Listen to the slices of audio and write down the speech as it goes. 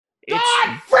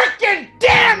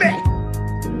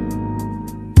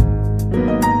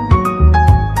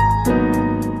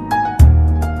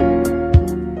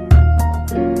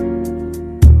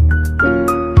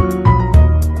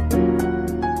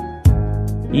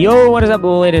Yo, what is up,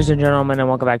 ladies and gentlemen, and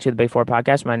welcome back to the Big Four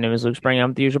podcast. My name is Luke Spring. I'm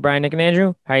with the usual Brian, Nick, and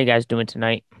Andrew. How are you guys doing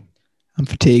tonight? I'm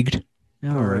fatigued.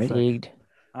 All right. Fatigued.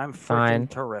 I'm Fine. freaking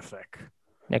terrific.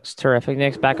 Nick's terrific.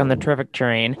 Nick's back on the terrific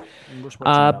train. We're switching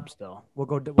it up still. We'll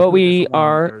but do we a different one on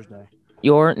are Thursday.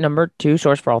 your number 2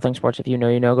 source for all things sports. If you know,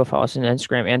 you know. Go follow us on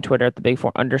Instagram and Twitter at the Big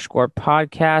Four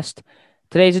 _podcast.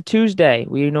 Today's a Tuesday.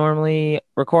 We normally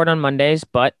record on Mondays,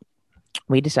 but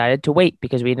we decided to wait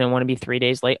because we didn't want to be 3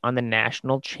 days late on the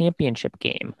national championship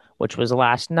game, which was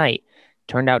last night.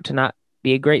 Turned out to not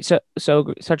be a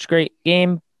such great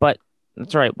game, but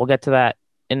that's all right. We'll get to that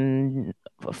in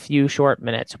a few short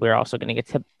minutes. We're also going to get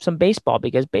to some baseball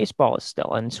because baseball is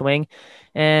still in swing,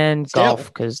 and golf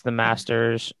because the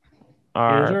Masters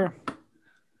are.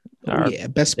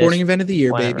 Best sporting event of the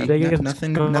year, whatever. baby.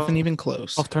 Nothing even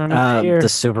close. The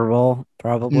Super Bowl,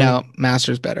 probably. No,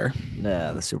 Masters better.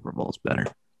 Yeah, the Super Bowl is better.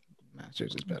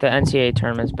 Masters is The better. NCAA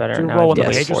tournament's better. Super Now Bowl when it's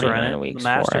the like Patriots are 49 in it. weeks The for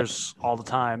it. Masters all the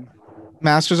time.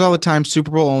 Masters all the time.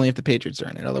 Super Bowl only if the Patriots are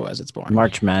in it. Otherwise, it's boring.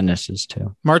 March Madness is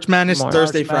too. March Madness March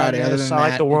Thursday, Friday. Other Madness, than I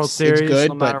like that, the World it's Series, good,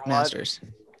 no matter but what. Masters.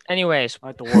 Anyways, I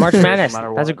like the World March Series, no Madness.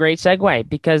 matter That's a what. great segue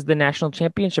because the national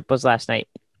championship was last night.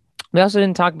 We also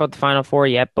didn't talk about the Final Four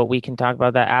yet, but we can talk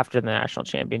about that after the national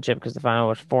championship because the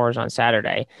Final Four is on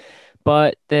Saturday.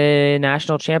 But the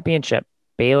national championship,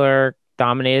 Baylor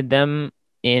dominated them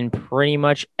in pretty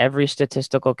much every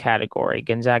statistical category.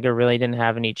 Gonzaga really didn't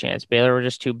have any chance. Baylor were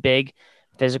just too big,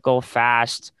 physical,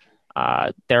 fast.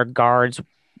 Their guards,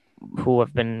 who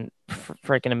have been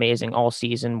freaking amazing all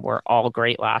season, were all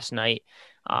great last night.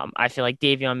 I feel like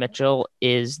Davion Mitchell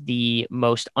is the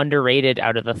most underrated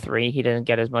out of the three. He doesn't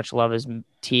get as much love as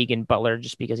Teague and Butler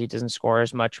just because he doesn't score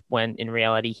as much when in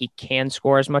reality he can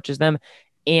score as much as them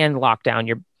and lock down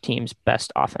your team's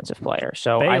best offensive player.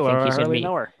 So Baylor, I think he's going to hardly be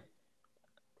know her.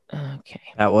 okay.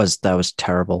 That was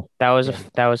terrible. That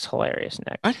was hilarious,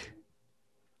 Nick. What?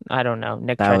 I don't know.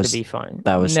 Nick That tried was- to be fun.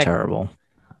 That was Nick, terrible.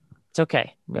 It's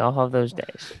okay. We all have those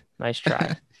days. Nice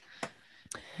try.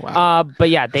 Wow.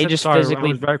 But yeah, they I said just sorry. I physically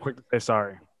was very quick to say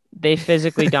sorry. They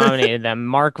physically dominated them.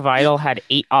 Mark Vidal had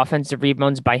 8 offensive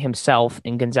rebounds by himself,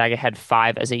 and Gonzaga had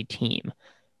 5 as a team.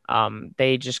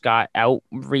 They just got out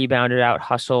rebounded, out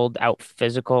hustled, out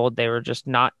physical. They were just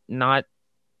not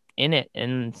in it.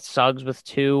 And Suggs with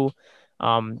 2,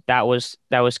 that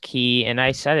was key. And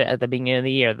I said it at the beginning of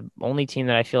the year. The only team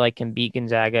that I feel like can beat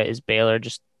Gonzaga is Baylor.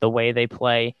 Just the way they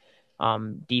play.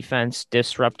 Defense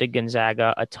disrupted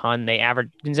Gonzaga a ton.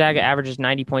 Gonzaga averages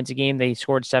 90 points a game. They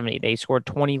scored 70. They scored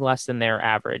 20 less than their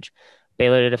average.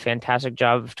 Baylor did a fantastic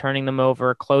job of turning them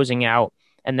over, closing out,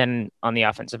 and then on the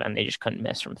offensive end, they just couldn't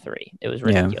miss from 3. It was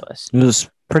ridiculous. It was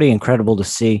pretty incredible to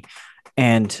see.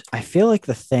 And I feel like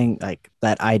the thing like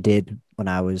that I did when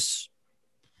I was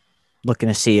looking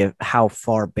to see how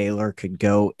far Baylor could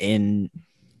go in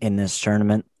this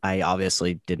tournament, I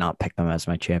obviously did not pick them as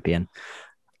my champion.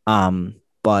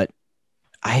 But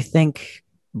I think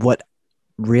what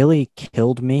really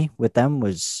killed me with them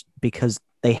was because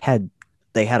they had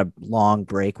a long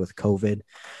break with COVID,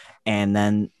 and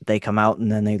then they come out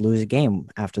and then they lose a game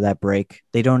after that break.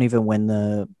 They don't even win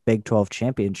the Big 12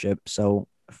 championship. So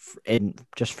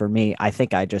just for me, I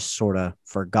think I just sort of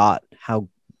forgot how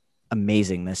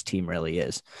amazing this team really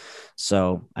is.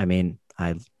 So, I mean,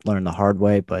 I learned the hard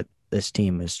way, but this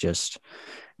team is just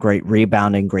great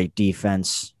rebounding, great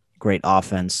defense, great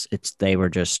offense. They were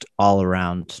just all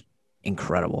around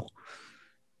incredible.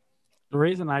 The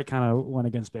reason I kind of went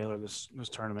against Baylor this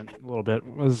tournament a little bit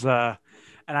was, and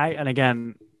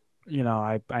again, you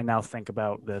know, I now think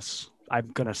about this. I'm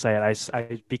gonna say it.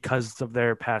 I because of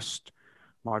their past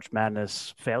March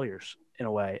Madness failures in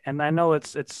a way, and I know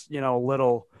it's a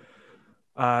little.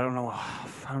 I don't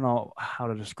know how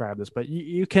to describe this, but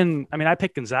you can. I mean, I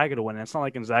picked Gonzaga to win. It's not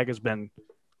like Gonzaga's been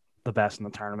the best in the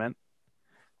tournament,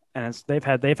 and they've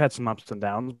had some ups and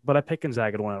downs. But I picked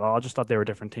Gonzaga to win it all. I just thought they were a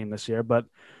different team this year, but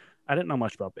I didn't know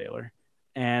much about Baylor,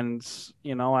 and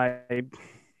I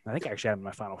think I actually had them in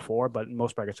my Final Four, but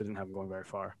most brackets I didn't have them going very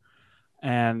far,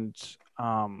 and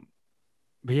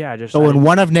but yeah, In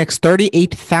one of Nick's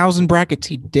 38,000 brackets,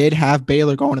 he did have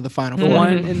Baylor going to the Final the Four.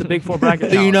 one in the Big Four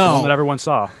bracket, So you the know. one that everyone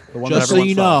saw, Just so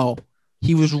you know,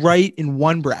 he was right in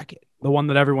one bracket. the one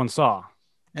that everyone saw.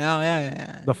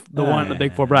 Yeah. The one in the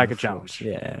Big Four bracket challenge.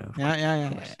 Yeah.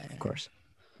 Yeah. Of course.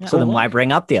 Yeah. So then why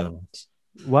bring up the other ones?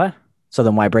 What? So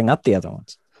then why bring up the other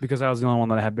ones? Because I was the only one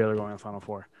that had Baylor going to the Final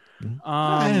Four.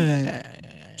 Yeah.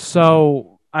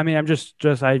 So I mean, I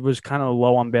was kind of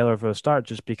low on Baylor for the start,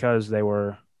 just because they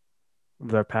were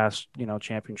their past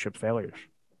championship failures.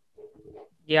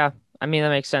 Yeah, I mean, that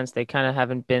makes sense. They kind of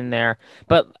haven't been there,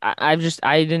 but I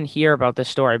didn't hear about this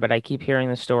story, but I keep hearing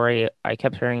the story. I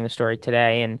kept hearing the story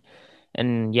today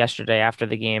and yesterday after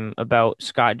the game about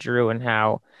Scott Drew and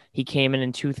how he came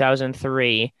in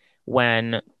 2003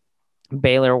 when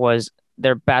Baylor was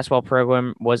their basketball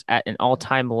program was at an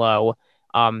all-time low.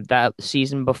 That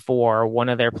season before, one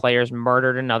of their players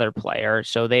murdered another player,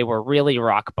 so they were really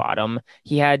rock bottom.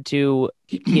 He had to.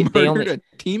 They Murdered only a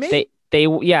teammate.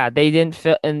 they didn't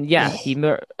fit, and yeah,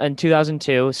 in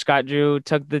 2002. Scott Drew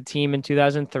took the team in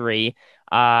 2003.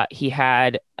 He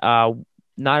had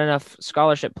not enough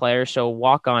scholarship players, so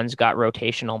walk-ons got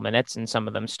rotational minutes, and some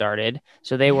of them started.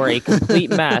 So they were a complete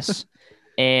mess.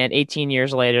 And 18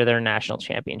 years later, they're a national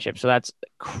championship. So that's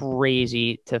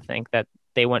crazy to think that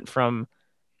they went from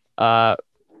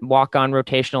walk-on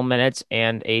rotational minutes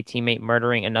and a teammate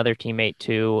murdering another teammate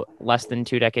to less than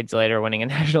 2 decades later winning a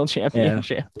national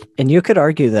championship. Yeah. And you could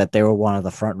argue that they were one of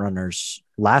the front runners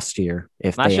last year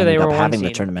if Last they year they ended were up one having the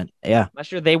seed. tournament. Yeah.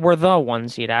 Last year they were the 1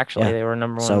 seed. Actually, Yeah. they were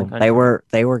number one. So in the country.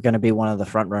 they were going to be one of the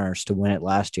front runners to win it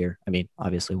last year. I mean,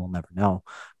 obviously we'll never know,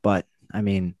 but I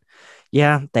mean,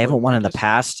 yeah, they haven't won in the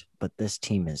past, but this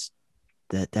team is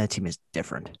that team is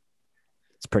different.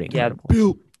 It's pretty incredible.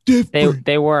 Built different.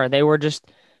 They were just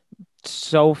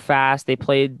so fast.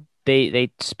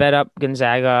 They sped up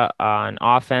Gonzaga on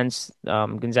offense.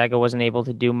 Gonzaga wasn't able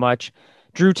to do much.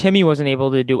 Drew Timme wasn't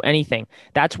able to do anything.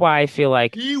 That's why I feel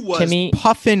like He was Timme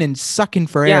puffing and sucking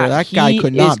for Yeah, air. That guy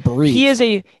could not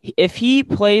breathe. If he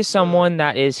plays someone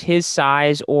that is his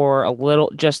size or a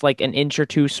little just like an inch or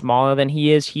two smaller than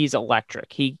he is, he's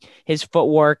electric. His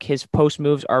footwork, his post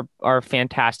moves are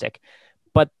fantastic.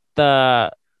 But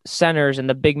the centers and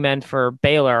the big men for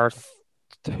Baylor are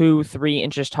 2-3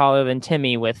 inches taller than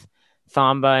Timme with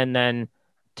Thamba and then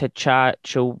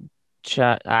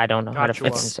I don't know how to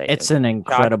freaking say it. It's an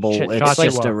incredible. It's like-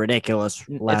 just a ridiculous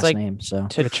last like- name. So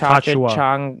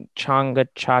Chachua. Chonga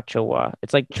Chachua.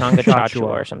 It's like Chonga Chachua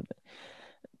or something.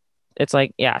 It's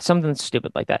like, yeah, something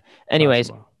stupid like that. Anyways,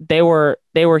 Chachua.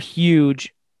 they were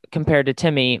huge compared to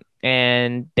Timme,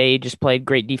 and they just played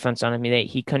great defense on him.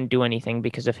 He couldn't do anything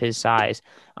because of his size.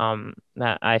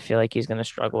 That I feel like he's going to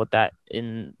struggle with that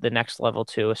in the next level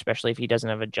too, especially if he doesn't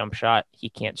have a jump shot. He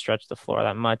can't stretch the floor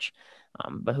that much.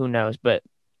 But who knows? But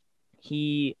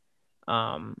he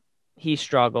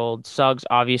struggled. Suggs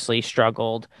obviously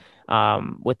struggled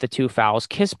with the 2 fouls.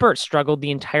 Kispert struggled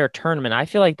the entire tournament. I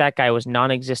feel like that guy was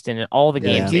non-existent in all the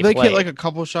games he they hit played. like a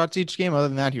couple shots each game. Other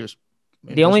than that, he was.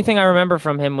 The only thing I remember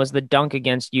from him was the dunk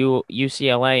against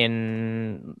UCLA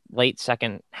in late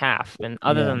second half, and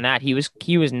other than that, he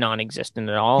was non-existent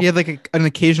at all. He had like an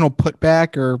occasional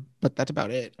putback, but that's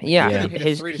about it. Yeah, He hit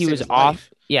a three to he save was his off.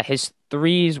 life. Yeah, his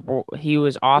threes he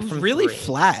was off It was from really three.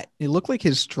 flat. It looked like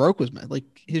his stroke was like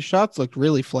his shots looked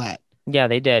really flat, Yeah,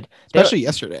 they did. especially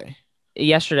yesterday.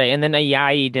 And then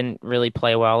Ayayi didn't really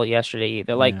play well yesterday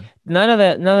either. Like none of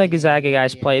the Gonzaga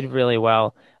guys played really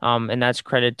well. And that's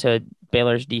credit to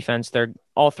Baylor's defense.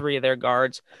 All 3 of their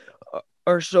guards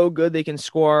are so good they can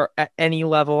score at any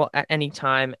level at any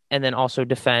time and then also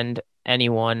defend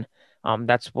anyone.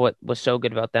 That's what was so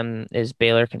good about them is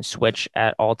Baylor can switch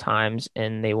at all times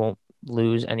and they won't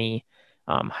lose any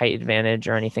height advantage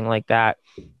or anything like that.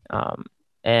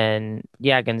 And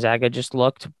yeah, Gonzaga just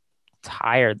looked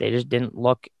tired. They just didn't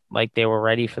look like they were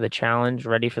ready for the challenge,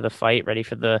 ready for the fight, ready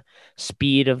for the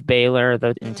speed of Baylor,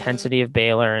 the intensity of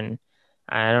Baylor. And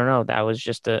I don't know. That was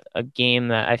just a game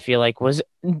that I feel like was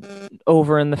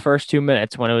over in the first 2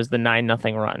 minutes when it was the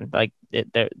 9-0 run. Like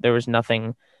there was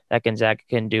nothing that Gonzaga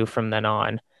can do from then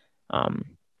on.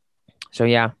 So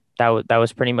yeah, that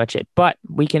was pretty much it. But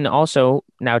we can also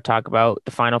now talk about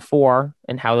the Final Four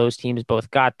and how those teams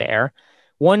both got there.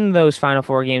 One of those Final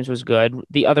Four games was good.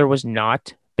 The other was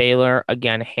not. Baylor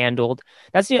again handled.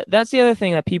 That's the other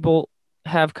thing that people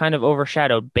have kind of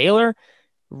overshadowed. Baylor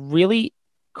really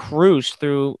cruised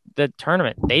through the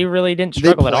tournament. They really didn't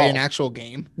struggle at all. They play an actual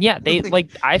game. Yeah,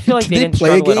 I feel like they didn't play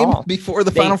a struggle game at all before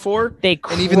the Final Four. And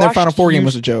even their crushed Final Four game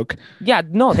was a Houston. joke. Yeah,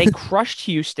 no, they crushed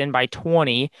Houston by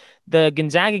 20. The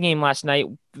Gonzaga game last night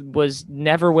was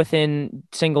never within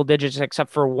single digits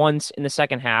except for once in the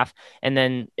second half, and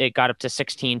then it got up to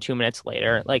 16 2 minutes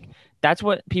later. Like that's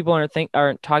what people aren't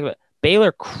talking about.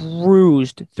 Baylor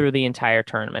cruised through the entire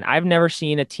tournament. I've never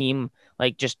seen a team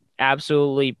like just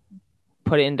absolutely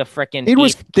put it into frickin'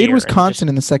 They had Wisconsin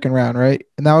in the second round, right?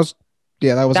 And that was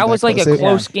like a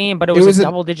close game, but it was a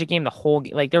double-digit game the whole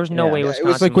game. Like there was no way Wisconsin.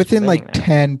 It was like within like winning that.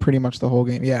 10 pretty much the whole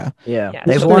game. Yeah.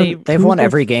 They've won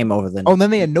every game over the. Oh, and then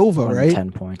they had Nova, right?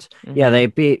 10 points. Yeah, they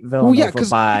beat Villanova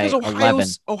by 11.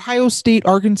 Ohio State,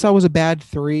 Arkansas was a bad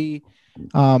 3.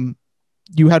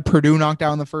 you had Purdue knocked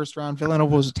out in the first round.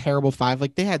 Villanova was a terrible 5.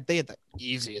 Like they had the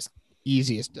easiest.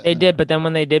 They did, but then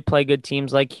when they did play good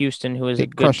teams like Houston, who is They a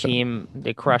good crushed them. team,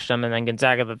 they crushed them. And then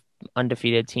Gonzaga, the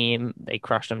undefeated team, they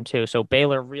crushed them too. So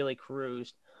Baylor really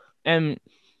cruised. And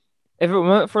if it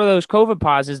weren't for those COVID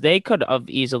pauses, they could have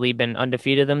easily been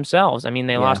undefeated themselves. I mean,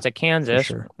 they Yeah, lost to for Kansas,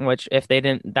 sure. which if they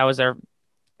didn't, that was their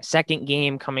second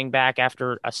game coming back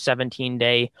after a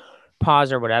 17-day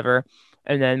pause or whatever.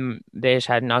 And then they just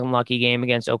had an unlucky game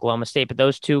against Oklahoma State. But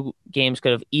those two games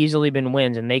could have easily been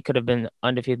wins, and they could have been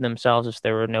undefeated themselves if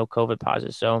there were no COVID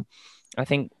pauses. So I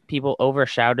think people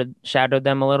shadowed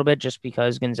them a little bit just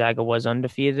because Gonzaga was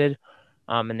undefeated,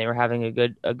 and they were having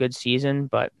a good season.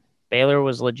 But Baylor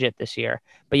was legit this year.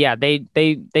 But yeah,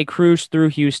 they cruised through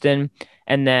Houston,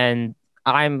 and then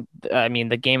I mean,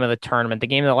 the game of the tournament, the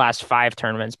game of the last 5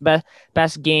 tournaments,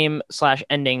 best game /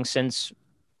 ending since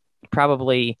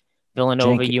probably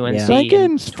Villanova, UNC in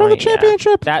Jenkins for the 20, yeah.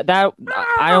 championship. That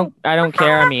I don't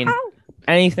care. I mean,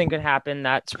 anything could happen.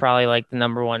 That's probably like the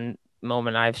number one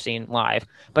moment I've seen live.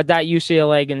 But that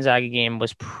UCLA Gonzaga game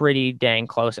was pretty dang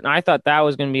close, and I thought that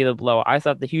was going to be the blow. I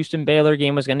thought the Houston Baylor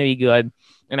game was going to be good,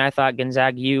 and I thought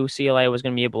Gonzaga UCLA was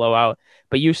going to be a blowout.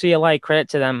 But UCLA, credit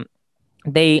to them,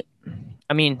 they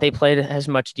played as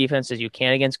much defense as you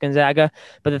can against Gonzaga,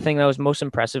 but the thing that was most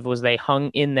impressive was they hung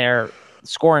in there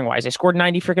scoring wise. They scored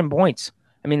 90 freaking points.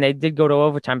 I mean, they did go to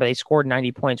overtime, but they scored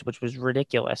 90 points, which was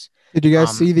ridiculous. Did you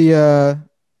guys see the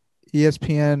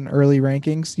ESPN early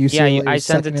rankings? UCLA Yeah, I was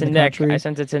sent second it to in the Nick. country. I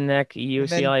sent it to Nick. And then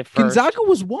UCLA first. Gonzaga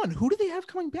was 1. Who do they have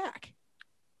coming back?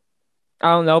 I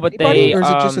don't know, but Anybody, or is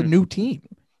it just a new team?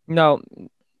 No,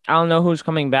 I don't know who's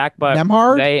coming back, but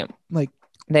Nemhard?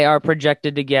 they are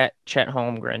projected to get Chet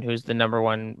Holmgren, who's the number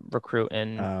 1 recruit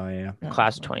in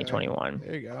class of 2021.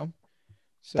 There you go.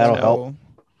 So that'll help.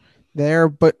 There,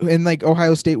 but in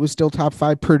Ohio State was still top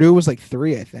 5. Purdue was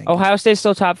 3, I think. Ohio State's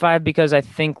still top 5 because I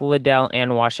think Liddell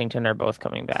and Washington are both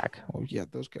coming back. Oh yeah,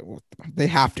 those guys. Well, they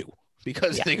have to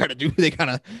because they got to do. They kind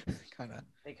of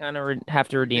have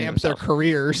to redeem their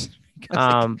careers.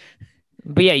 But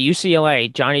yeah,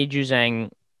 UCLA, Johnny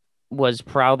Juzang was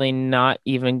probably not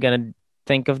even gonna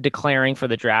think of declaring for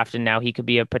the draft, and now he could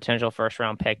be a potential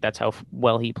first-round pick. That's how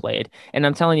well he played. And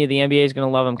I'm telling you, the NBA is going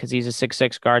to love him because he's a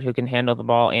 6'6" guard who can handle the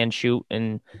ball and shoot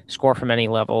and score from any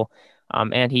level.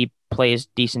 And he plays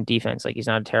decent defense. Like, he's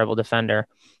not a terrible defender.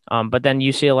 But then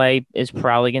UCLA is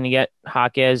probably going to get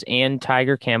Jaquez and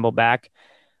Tiger Campbell back.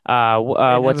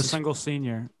 What's a single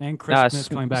senior? And Chris Smith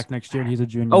coming back next year, and he's a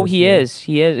junior. Oh, he is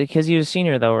because he was a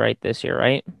senior though, right? This year,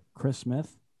 right? Chris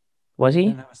Smith was he?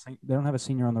 They don't have a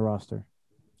senior on the roster.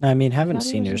 I mean, having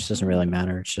seniors doesn't really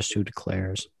matter. It's just who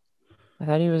declares. I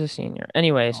thought he was a senior.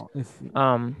 Anyways,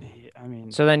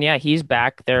 so then yeah, he's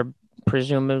back. They're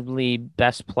presumably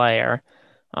best player.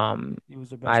 He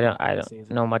was I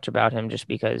don't know much about him just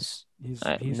because he's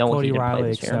no one Cody can play Riley,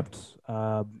 this year. except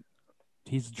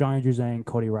he's Johnny Juzang,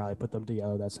 Cody Riley. Put them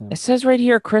together. That's him. It says right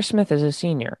here, Chris Smith is a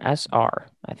senior.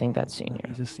 SR. I think that's senior.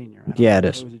 He's a senior. Yeah, it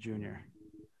is. He was a junior.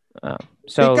 Oh,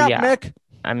 so yeah. Mick.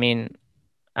 I mean,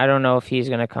 I don't know if he's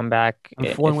gonna come back.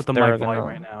 I'm flowing with the mic volume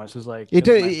right now. It's just like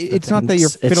it's not that you're.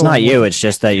 It's not you. It's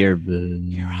just that you're.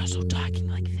 You're also talking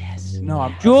like this.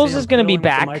 No, Jules is gonna be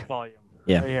back. Mic volume.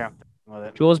 Yeah. Right here.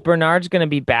 Jules Bernard's gonna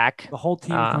be back. The whole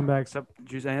team come back except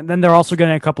Juzang, and then they're also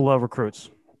getting a couple of recruits.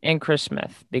 And Chris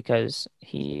Smith because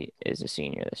he is a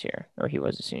senior this year, or he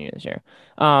was a senior this year.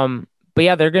 But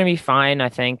yeah, they're gonna be fine. I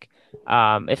think.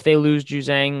 If they lose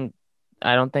Juzang,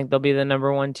 I don't think they'll be the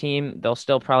number 1 team. They'll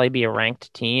still probably be a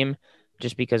ranked team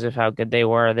just because of how good they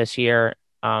were this year.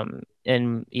 And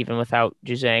even without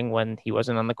Juzang when he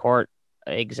wasn't on the court,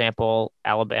 example,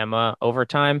 Alabama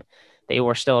overtime, they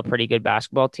were still a pretty good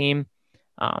basketball team.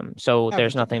 So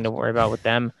there's nothing to worry about with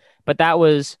them. But that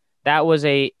was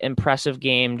a impressive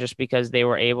game just because they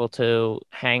were able to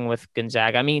hang with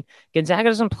Gonzaga. I mean, Gonzaga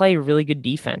doesn't play really good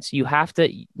defense. You have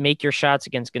to make your shots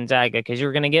against Gonzaga because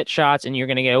you're going to get shots and you're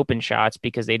going to get open shots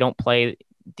because they don't play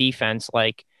defense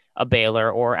like a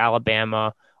Baylor or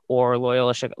Alabama or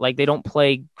Loyola. Like, they don't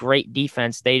play great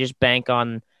defense. They just bank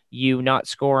on you not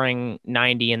scoring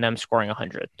 90 and them scoring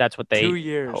 100. That's what they 2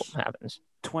 years hope happens.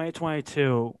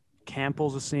 2022,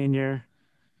 Campbell's a senior.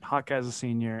 Hawkeye's a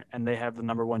senior, and they have the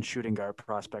number 1 shooting guard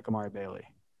prospect, Amari Bailey,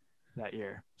 that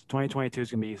year. So 2022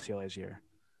 is going to be UCLA's year.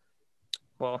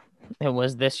 Well, it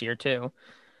was this year too.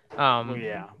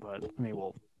 Yeah, but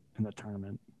in the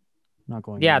tournament, not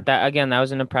going. Yeah, that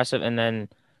was an impressive, and then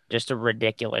just a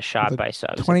ridiculous shot by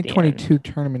Suggs. 2022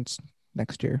 tournaments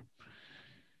next year.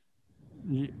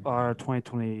 Or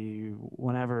 2020,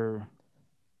 whenever.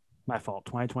 My fault.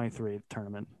 2023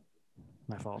 tournament.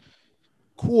 My fault.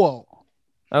 Cool.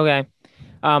 Okay.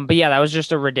 But yeah, that was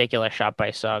just a ridiculous shot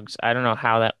by Suggs. I don't know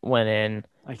how that went in.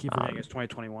 I keep forgetting it's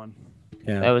 2021.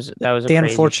 That Yeah. was a The crazy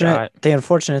unfortunate shot. the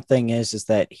unfortunate thing is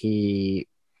that he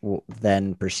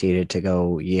then proceeded to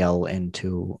go yell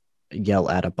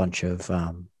at a bunch of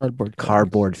Cardboard cutouts.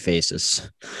 cardboard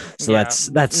faces. So Yeah.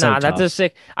 that's so Nah, that's a tough.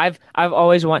 sick. I've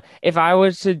always want if I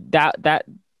was to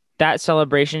that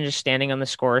celebration just standing on the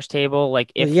scorer's table,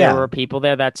 like Well, if there yeah, were people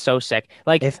there, that's so sick.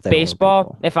 Like if there were baseball,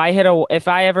 people. if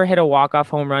I ever hit a walk-off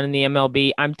home run in the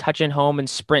MLB, I'm touching home and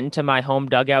sprinting to my home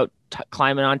dugout,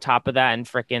 climbing on top of that and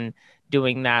freaking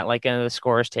doing that like in the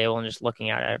scorer's table and just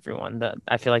looking at everyone.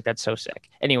 I feel like that's so sick.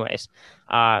 Anyways,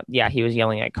 yeah, he was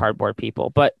yelling at cardboard people,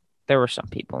 but there were some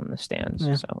people in the stands,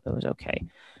 Yeah. so it was okay.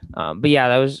 But yeah,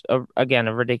 that was again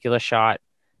a ridiculous shot.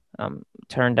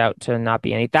 Turned out to not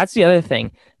be any. That's the other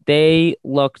thing. They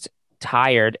looked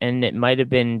tired, and it might have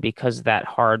been because of that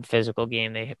hard physical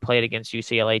game they had played against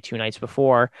UCLA 2 nights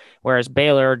before, whereas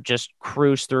Baylor just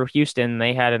cruised through Houston.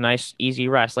 They had a nice, easy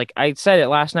rest. Like I said it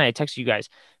last night, I texted you guys.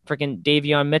 Freaking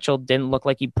Davion Mitchell didn't look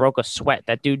like he broke a sweat.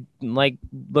 That dude like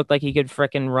looked like he could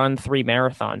freaking run 3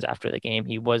 marathons after the game.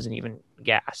 He wasn't even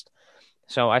gassed.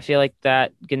 So I feel like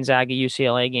that Gonzaga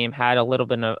UCLA game had a little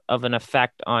bit of an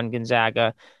effect on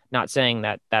Gonzaga. Not saying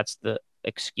that that's the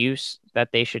excuse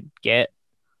that they should get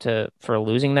to for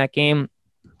losing that game,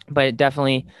 but it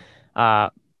definitely uh,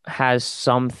 has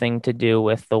something to do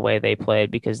with the way they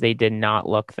played because they did not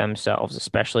look themselves,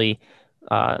 especially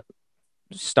uh,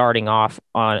 starting off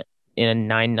on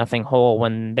in a 9-0 hole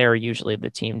when they're usually the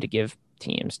team to give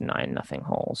teams 9-0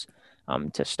 holes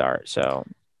to start. So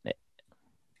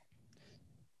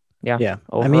yeah, Yeah.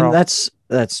 I mean, overall.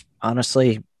 that's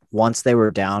honestly once they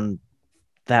were down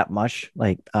that much,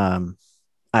 like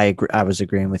I was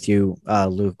agreeing with you,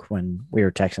 Luke, when we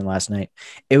were texting last night.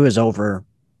 It was over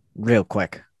real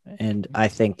quick. And I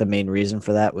think the main reason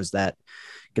for that was that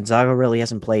Gonzaga really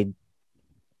hasn't played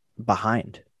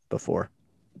behind before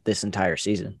this entire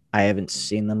season. I haven't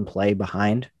seen them play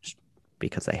behind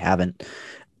because they haven't.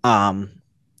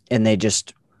 And they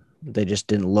just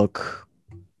didn't look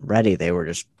ready. They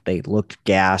looked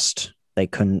gassed.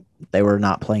 They were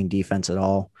not playing defense at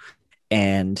all.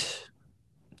 And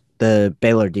the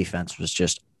Baylor defense was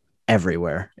just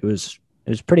everywhere. It was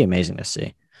pretty amazing to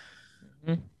see.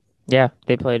 Mhm. Yeah,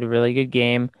 they played a really good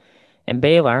game, and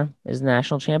Baylor is the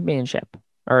national championship,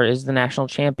 or is the national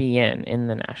champion in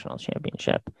the national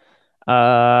championship.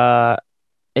 Uh,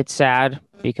 it's sad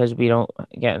because we don't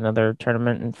get another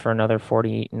tournament for another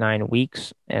 49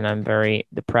 weeks, and I'm very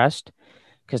depressed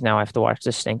because now I have to watch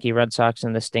the stinky Red Sox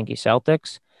and the stinky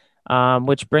Celtics.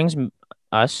 Which brings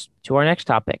us to our next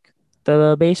topic,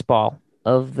 the baseball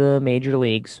of the major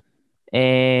leagues.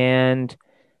 And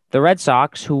the Red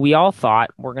Sox, who we all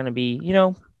thought were going to be,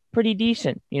 pretty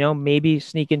decent, maybe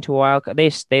sneak into a wild card.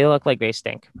 They look like they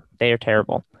stink. They are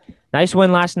terrible. Nice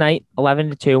win last night,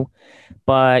 11-2,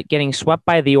 but getting swept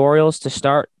by the Orioles to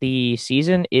start the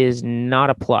season is not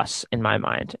a plus in my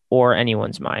mind or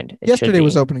anyone's mind. It should Yesterday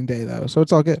was be. opening day though, so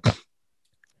it's all good.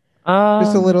 Um,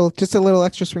 Just a little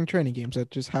extra spring training games that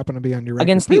just happen to be on your record.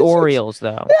 against But the it's Orioles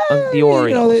though. The you know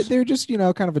Orioles. they're just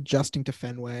kind of adjusting to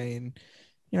Fenway and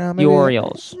The maybe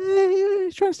Orioles.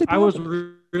 he's trying to stay I was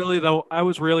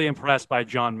positive. really impressed by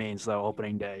John Means though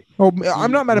opening day. Oh, He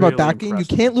I'm not mad about really that game. You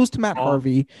impressed me. can't lose to Matt Oh.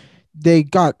 Harvey.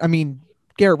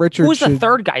 Garrett Richards. Who was the should-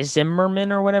 third guy?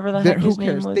 Zimmerman or whatever the heck Who his name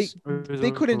cares? was.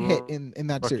 They couldn't hit in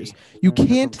that Rookie. series. You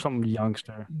can't. Some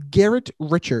youngster. Garrett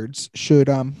Richards should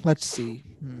let's see.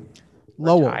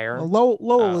 Lowell. Retire. Lowell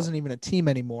Oh. isn't even a team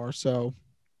anymore, so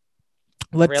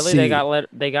let's Really? see. They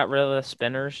got rid of the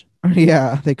spinners.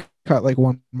 Yeah, they cut like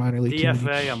one minor league team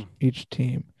DFA in him. each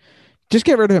team. Just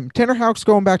get rid of him. Tanner Houck's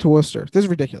going back to Worcester. This is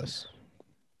ridiculous.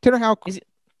 Tanner Houck, Is it-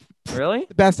 Really?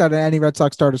 the best out of any Red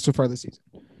Sox starter so far this season.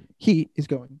 He is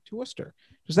going to Worcester.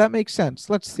 Does that make sense?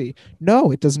 Let's see.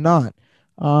 No, it does not.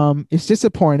 It's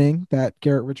disappointing that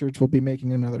Garrett Richards will be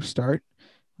making another start.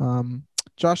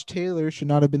 Josh Taylor should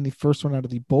not have been the first one out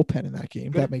of the bullpen in that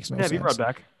game. That makes no Be sense. right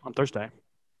back on Thursday.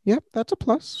 Yep, that's a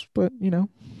plus, but Yeah,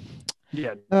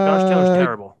 Josh Taylor's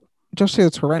terrible. Josh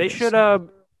Taylor's horrendous. They should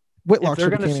Whitlock if they're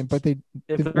should have gonna came in, but they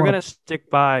if didn't they're wanna- gonna stick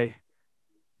by.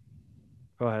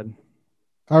 Go ahead.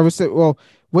 I would say, well,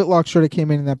 Whitlock should have came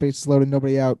in that bases loaded,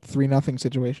 nobody out, 3-0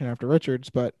 situation after Richards,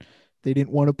 but they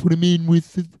didn't want to put him in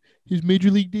with his major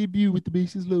league debut with the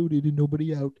bases loaded and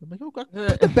nobody out. I'm like, oh God,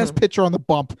 put the best pitcher on the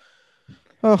bump.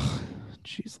 Oh,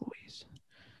 jeez Louise.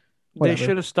 Whatever. They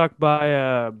should have stuck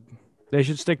by. They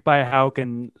should stick by Houck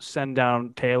and send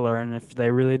down Taylor. And if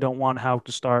they really don't want Houck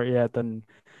to start yet, then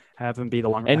have him be the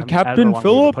long. And have him add Captain the long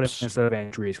game, put him Phillips. instead of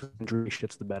Andrews. Andrews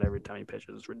shits the bed every time he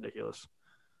pitches. It's ridiculous.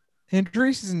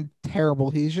 Andrews isn't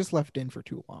terrible. He's just left in for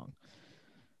too long.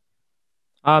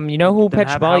 You know who Then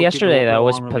pitched have well Hauke yesterday the though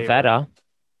was long reliever. Pavetta.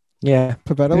 Yeah.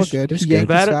 Pavetta looked good. He was He good.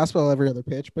 yanked his Pavetta- fastball every other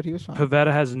pitch, but he was fine.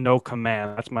 Pavetta has no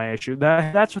command. That's my issue.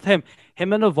 That's with him.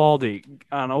 Him and Evaldi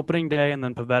on opening day, and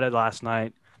then Pavetta last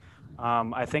night.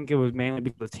 I think it was mainly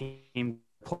because the team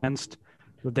cleansed,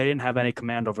 but they didn't have any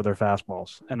command over their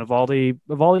fastballs. And Evaldi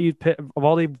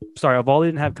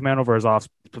didn't have command over his off.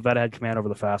 Pavetta had command over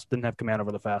didn't have command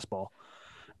over the fastball.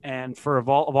 And for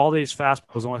Evaldi's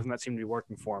fastball was the only thing that seemed to be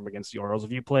working for him against the Orioles.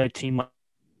 If you play a team like,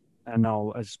 I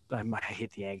know I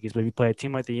hate the Yankees, but if you play a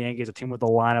team like the Yankees, a team with a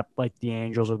lineup like the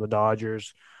Angels or the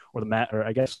Dodgers or the Mets, or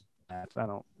I guess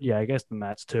I guess the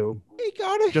Mets too. He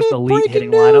got a Just hit. elite Breaking hitting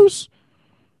news.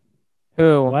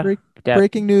 Who? What?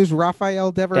 Breaking news: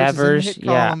 Rafael Devers is in the Devers, hit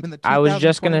yeah. column in the I was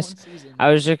just gonna 2021 season.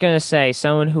 I was just gonna say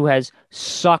someone who has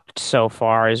sucked so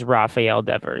far is Rafael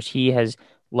Devers. He has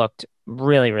looked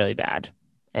really, really bad.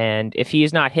 And if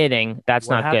he's not hitting, that's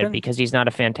What not good happened? because he's not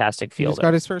a fantastic He just fielder.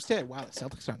 got his first hit. Wow, the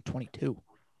Celtics are on 22.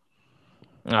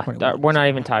 21. We're not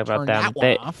even talking about Turn them. that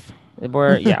one off.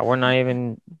 We're not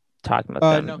even talking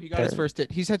about them. No, he got his first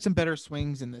hit. He's had some better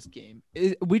swings in this game.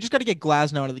 We just got to get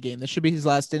Glasnow out of the game. This should be his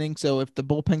last inning. So if the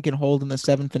bullpen can hold in the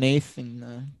 7th and 8th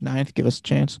and 9th, give us a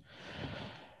chance.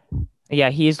 Yeah,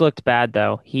 he's looked bad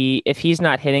though. If he's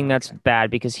not hitting, that's bad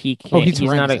because he can't. He's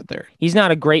not out there. He's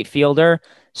not a great fielder.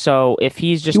 So if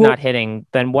he's just not hitting,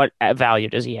 then what value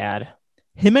does he add?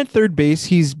 Him at third base,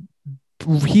 he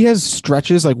has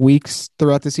stretches like weeks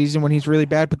throughout the season when he's really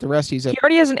bad, but the rest He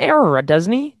already has an error,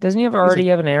 doesn't he? Doesn't he already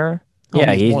have an error?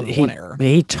 Yeah, one error.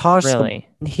 He tossed. Really?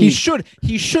 He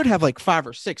should have like 5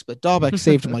 or 6, but Dahlbeck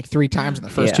saved him like 3 times in the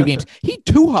first 2 games. He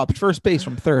 2-hopped first base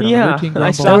from third. Yeah, on a routine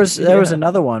ground I ball. There was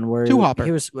another one where Two-hopper.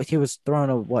 he was throwing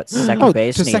a second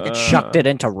base to and second. he chucked it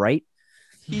into right.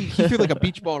 He threw like a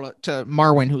beach ball to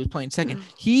Marwin, who was playing second.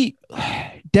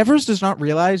 Devers does not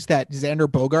realize that Xander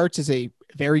Bogaerts is a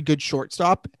very good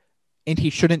shortstop, and he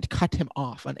shouldn't cut him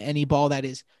off on any ball that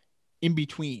is in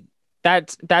between.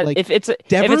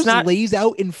 Devers lays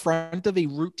out in front of a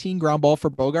routine ground ball for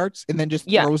Bogaerts and then just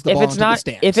throws the ball into the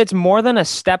stands. If it's more than a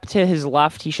step to his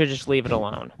left, he should just leave it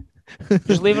alone.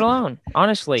 Just leave it alone.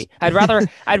 Honestly, I'd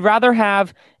rather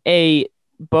have a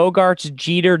Bogaerts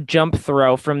Jeter jump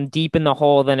throw from deep in the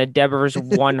hole than a Devers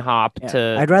one hop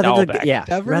to. I'd rather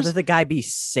Devers, the guy be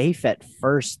safe at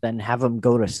first than have him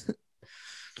go to.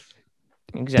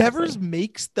 Exactly. Devers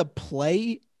makes the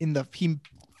play he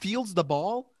fields the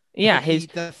ball. Yeah,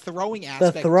 the throwing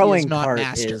aspect. The throwing is not part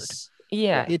mastered.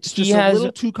 It's just a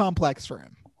little too complex for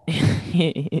him.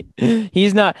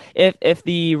 He's not. If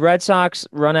the Red Sox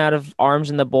run out of arms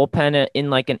in the bullpen in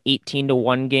like an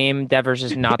 18-1 game, Devers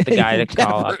is not the guy to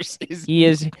call up. He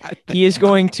is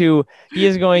going to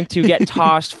get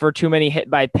tossed for too many hit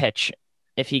by pitch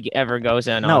if he ever goes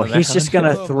in. No, he's just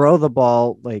gonna throw the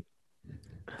ball like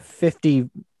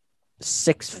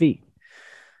 56 feet.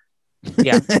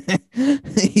 Yeah.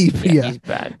 He's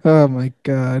bad. Oh my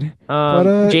god.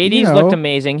 JD's looked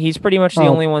amazing. He's pretty much the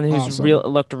only one who's awesome.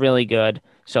 looked really good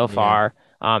so far.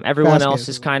 Everyone else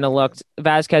has kind of looked.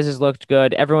 Vasquez has looked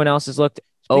good. Everyone else has looked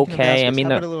okay. I mean,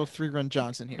 how about a little 3-run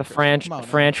Johnson here. The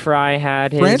French Fry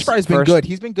had his. French Fry's been good.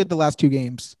 He's been good the last 2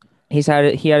 games. He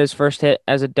had his first hit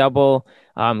as a double.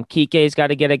 Kike's got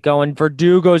to get it going.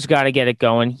 Verdugo's got to get it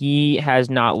going. He has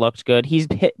not looked good. He's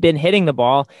been hitting the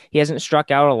ball. He hasn't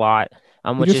struck out a lot,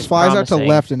 which he just is flies promising. out to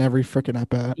left in every freaking at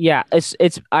bat. Yeah,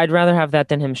 it's. I'd rather have that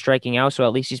than him striking out. So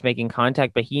at least he's making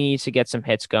contact, but he needs to get some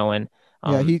hits going.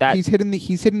 He's hitting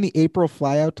the April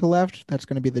fly out to left. That's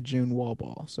going to be the June wall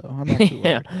ball. So I'm not too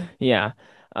worried. Yeah.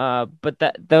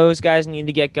 But those guys need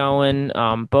to get going.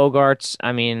 Bogaerts,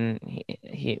 I mean,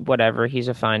 he whatever. He's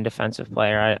a fine defensive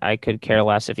player. I could care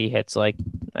less if he hits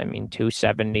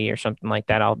 270 or something like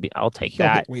that. I'll take He'll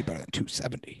that. hit way better than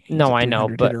 270. No, I know,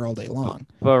 but hitter all day long.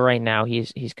 But right now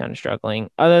he's kind of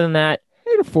struggling. Other than that, he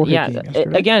had a 4-hit game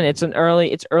yesterday. Again, it's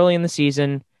early in the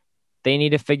season. They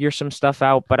need to figure some stuff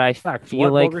out, but I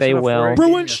feel like they will.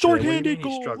 Bruins shorthanded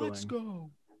goal. Let's go.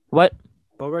 What?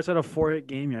 Bogaerts had a 4-hit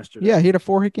game yesterday. Yeah, he had a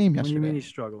 4-hit game yesterday. What do you mean he's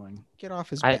struggling? Get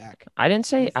off his back. I didn't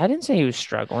say he was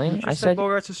struggling. I said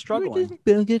Bogaerts is struggling.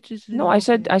 No, I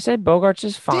said Bogaerts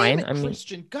is fine. Damn it, I mean,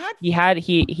 Christian, God.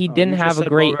 he didn't have a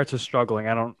great. Bogaerts is struggling.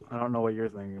 I don't know what you're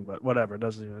thinking, but whatever.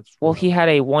 Well, he had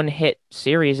a 1-hit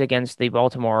series against the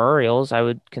Baltimore Orioles. I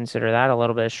would consider that a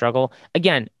little bit of struggle.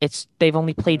 Again, they've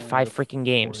only played 5 freaking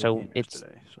games, so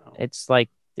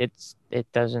it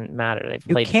doesn't matter. They've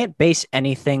played. You can't base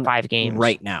anything 5 games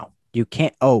right now. You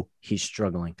can't. Oh, he's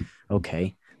struggling.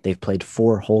 Okay, they've played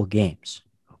 4 whole games.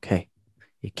 Okay,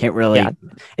 You can't really. Yeah.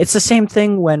 It's the same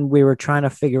thing when we were trying to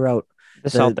figure out The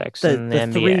Celtics and the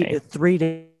NBA. three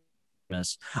days.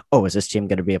 Oh, is this team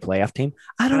going to be a playoff team?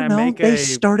 I Can don't I know. make They a-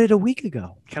 started a week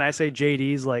ago. Can I say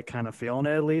JD's like kind of feeling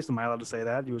it at least? Am I allowed to say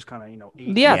that? He was kind of,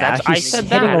 Yeah, that's I he's said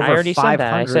hitting that. over I already said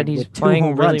that. I 500 said he's with 2 playing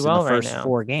home really runs well in the right first now.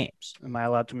 4 games. Am I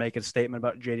allowed to make a statement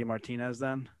about JD Martinez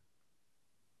then?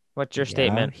 What's your Yeah,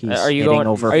 statement? he's Are you hitting going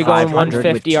over are you going 500 with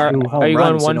 150? Are 2 you home going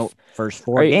runs in one? the first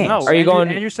 4 are you- games? No, Are you Andrew, going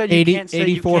Andrew said you 80, can't say you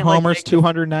 84 can't, like, homers, make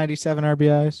 297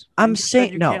 RBIs. I'm you said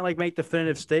saying you no. can't like make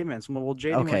definitive statements. Well,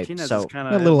 JD Okay, Martinez so- is kind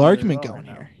Got of a little argument going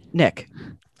here. Nick,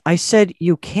 I said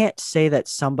you can't say that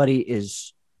somebody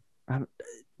is.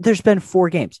 There's been 4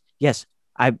 games. Yes,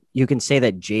 you can say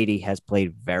that JD has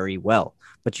played very well,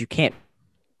 but you can't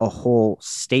a whole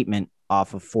statement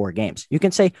off of 4 games. You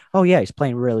can say, "Oh yeah, he's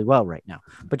playing really well right now,"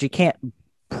 but you can't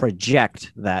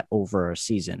project that over a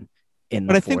season.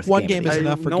 But I think one game is is I-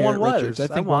 enough for no one Garrett was. Richards. I I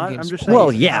think want- one I'm game's just plenty. saying Well,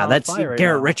 he's yeah, on that's fire right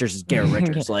Garrett now. Richards is Garrett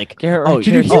Richards. Like, Garrett oh, Did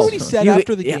you hear Richards. what he said you-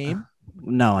 after the yeah. game?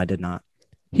 No, I did not.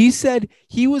 He said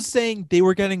he was saying they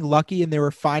were getting lucky and they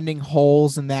were finding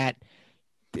holes and that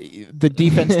the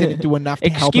defense didn't do enough to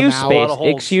help him Excuse out. A lot of space.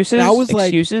 holes. Excuses. And I was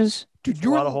like- Excuses. Dude, There's a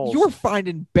lot of holes. you're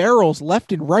finding barrels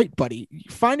left and right, buddy.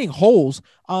 You're finding holes.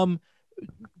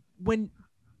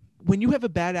 When you have a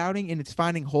bad outing and it's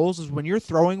finding holes is when you're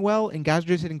throwing well and guys are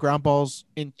just hitting ground balls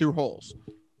in through holes.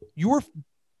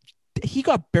 He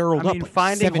got barreled I up. mean, like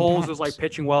finding 7 holes times. is like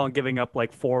pitching well and giving up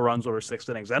like 4 runs over 6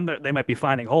 innings. Then they might be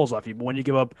finding holes off you. But when you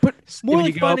give up, But if more you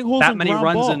like give up finding holes that on many ground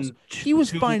runs balls. in He was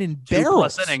finding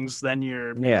barrels. 2+ innings, then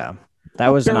you're Yeah, that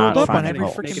was barreled not up on finding every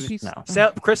holes. freaking piece.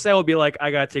 No. Chris Sale would be like, I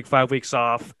gotta take 5 weeks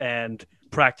off and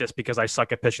practice because I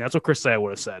suck at pitching. That's what Chris Sale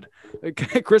would have said.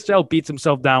 Chris Sale beats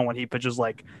himself down when he pitches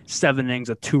like 7 innings,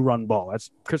 a 2-run ball.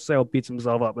 That's Chris Sale beats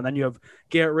himself up. And then you have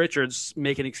Garrett Richards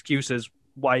making excuses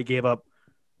why he gave up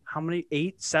how many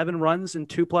 8-7 runs in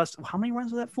 2+. How many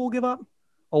runs did that fool give up?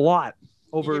 A lot. He gave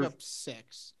Over up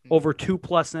 6. over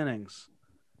 2+ innings.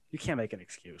 You can't make an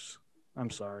excuse. I'm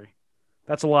sorry.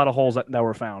 That's a lot of holes that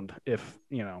were found if,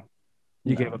 you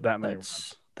gave up that many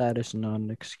runs. That is not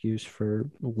an excuse for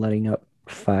letting up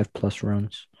 5+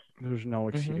 runs. There's no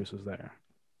excuses there.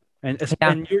 And,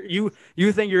 Yeah. and you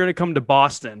think you're going to come to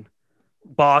Boston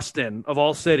of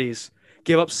all cities,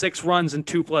 give up 6 runs in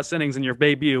 2+ innings in your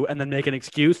debut and then make an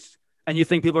excuse? And you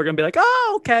think people are going to be like,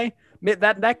 oh, okay.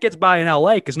 That gets by in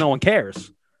LA because no one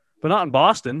cares. But not in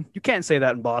Boston. You can't say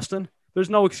that in Boston. There's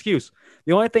no excuse.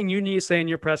 The only thing you need to say in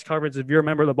your press conference, if you're a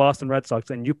member of the Boston Red Sox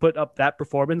and you put up that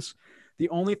performance, the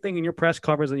only thing in your press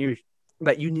conference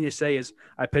that you need to say is,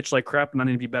 I pitched like crap and I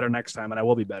need to be better next time and I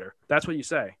will be better. That's what you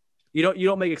say. You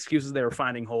don't make excuses they were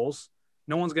finding holes.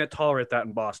 No one's going to tolerate that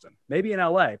in Boston. Maybe in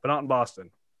LA, but not in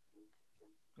Boston.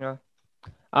 Yeah.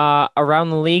 Around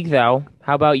the league, though,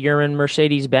 how about Urban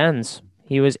Mercedes-Benz?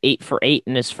 He was 8 for 8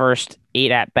 in his first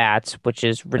 8 at bats, which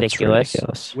is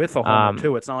ridiculous. With a homer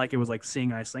too. It's not like it was like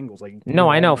seeing eye singles. Like No,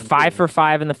 I know. 5 for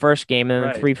 5 in the first game, and then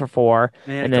Right. 3 for 4,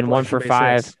 and then 1 for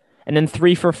 5, and then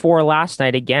 3 for 4 last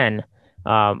night again.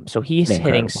 So he's hitting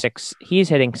Incredible. 6. He's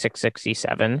hitting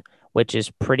 667, which is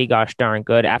pretty gosh darn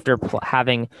good after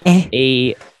having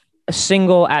a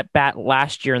single at bat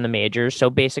last year in the majors. So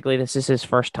basically, this is his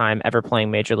first time ever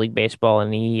playing Major League Baseball,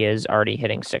 and he is already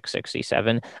hitting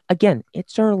 667. Again,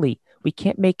 it's early. We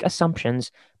can't make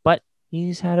assumptions, but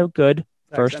he's had a good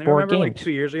first I 4 remember games. like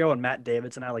 2 years ago when Matt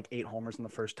Davidson had like 8 homers in the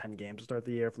first 10 games to start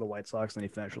the year for the White Sox, and he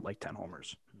finished with like 10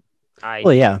 homers.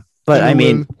 Well, yeah, but I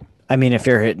And mean, if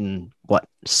you're hitting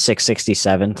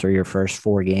 667 through your first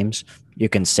 4 games, you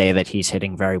can say that he's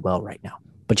hitting very well right now.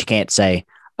 But you can't say,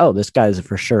 "Oh, this guy's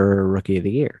for sure Rookie of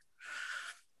the Year."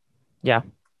 Yeah.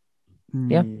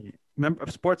 Yeah. Remember,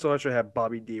 Sports Illustrated had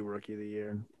Bobby D Rookie of the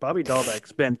Year. Bobby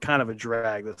Dahlbeck's been kind of a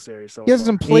drag this series. So He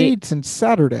hasn't played since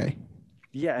Saturday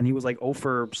Yeah, and he was like 0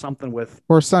 for something with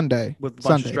or Sunday. a bunch of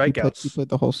Sunday. He strikeouts. played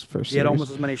the whole first He had series.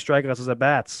 almost as many strikeouts as at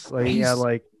bats. Like he had He's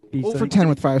like 0 for 10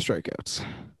 with 5 strikeouts.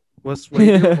 Was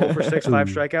 0 for 6, 5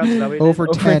 strikeouts? Is that what he 0 did? for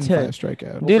 0 for 10, 10. 5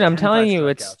 strikeouts. Dude, for I'm 10, telling 5 you,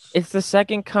 strikeouts. it's the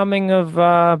second coming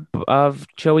of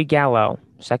Joey Gallo.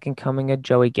 Second coming of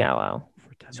Joey Gallo.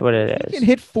 That's what it He can is.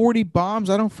 hit 40 bombs.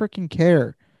 I don't freaking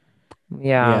care.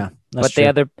 Yeah. that's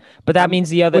But true. that means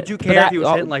the other. Would you but care that, if he was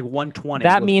hitting like 120?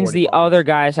 that with means 40 the bombs? other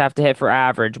guys have to hit for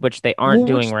average, which they aren't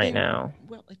Well, which doing right they- now.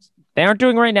 Well, it's, They aren't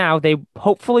doing right now. They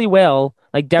hopefully will.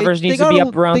 Like Devers they needs to got be a-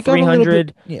 up around they got a little 300.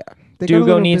 bit- Yeah. They got a Dugo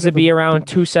little needs bit to of be a- around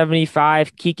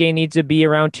 275. Kike needs to be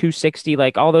around 260.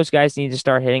 Like all those guys need to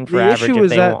start hitting for The average issue if is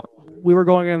they that want. we were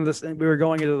going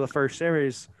into the first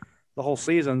series, the whole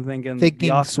season, thinking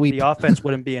Thinking sweep. the offense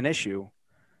wouldn't be an issue.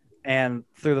 And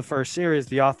through the first series,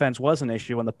 the offense was an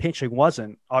issue and the pitching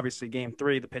wasn't. Obviously, game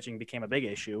 3, the pitching became a big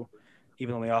issue,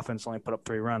 even though the offense only put up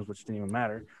 3 runs, which didn't even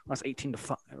matter. Lost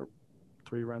 18-5,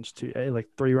 3 runs to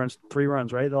 3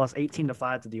 runs, right? They lost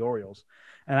 18-5 to the Orioles.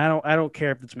 And I don't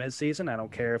care if it's midseason. I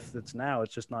don't care if it's now.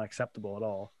 It's just not acceptable at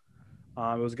all.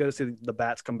 It was good to see the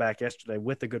bats come back yesterday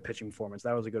with a good pitching performance.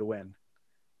 That was a good win.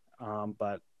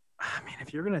 But I mean,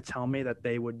 if you're going to tell me that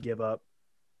they would give up,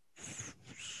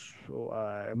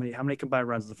 how many combined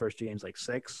runs in the first 2 games? Like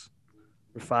 6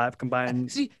 or 5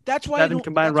 combined. See, that's why 7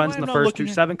 combined runs in the first 2.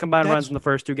 7 combined runs in the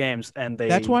first 2 games, and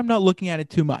that's why I'm not looking at it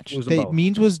too much.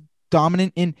 Means was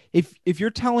dominant in. If you're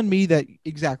telling me that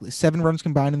exactly 7 runs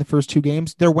combined in the first 2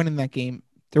 games, they're winning that game.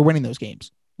 They're winning those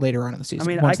games later on in the season.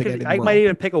 I mean, I might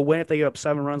even pick a win if they give up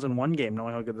 7 runs in 1 game,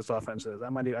 knowing how good this offense is. I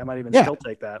might even still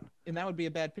take that. And that would be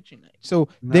a bad pitching night. So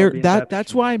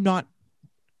that's why I'm not.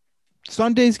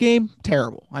 Sunday's game,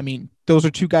 terrible. I mean, those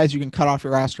are 2 guys you can cut off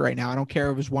your roster right now. I don't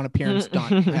care if his 1 appearance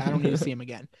done. I don't need to see him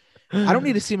again. I don't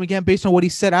need to see him again based on what he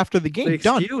said after the game.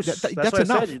 Done. That's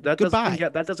enough. Goodbye.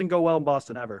 That doesn't go well in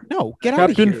Boston ever. No, get out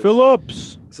of here. Captain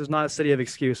Phillips. This is not a city of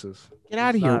excuses. Get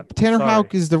out of here. Tanner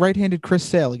Houck is the right-handed Chris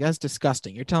Sale. The guy's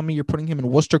disgusting. You're telling me you're putting him in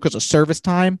Worcester because of service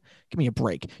time? Give me a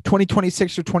break.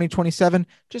 2026 or 2027,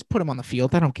 just put him on the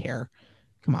field. I don't care.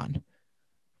 Come on.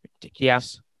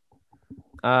 Ridiculous.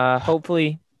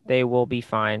 Hopefully they will be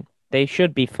fine. They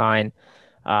should be fine.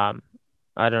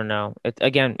 I don't know.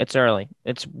 It's early.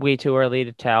 It's way too early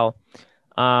to tell.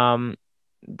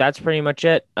 That's pretty much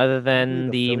it. Other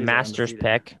than the Masters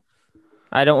pick,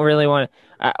 I don't really want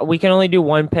to. We can only do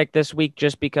 1 pick this week,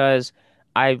 just because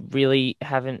I really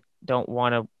don't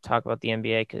want to talk about the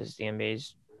NBA because the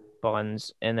NBA's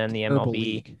buns, and then the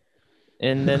MLB,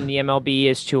 and then the MLB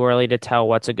is too early to tell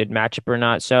what's a good matchup or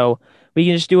not. So we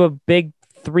can just do a big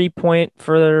 3-point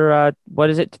for what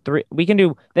is it? 3. We can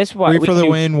do this. 3 for the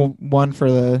win, 1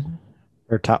 for the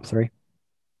top 3.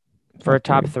 For a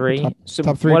top 3. So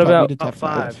top 3. What about top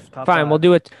 5? Fine, we'll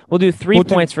do it. We'll do 3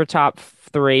 points for top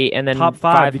 3, and then top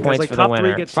 5 points for the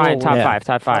winner. Fine, top 5.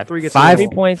 Top 5. 3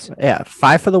 points. Yeah,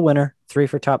 5 for the winner, 3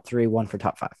 for top 3, 1 for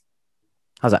top 5.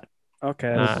 How's that?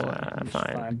 Okay,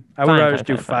 fine. I would rather just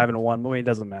do 5 and 1, but it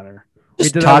doesn't matter.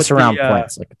 Just toss around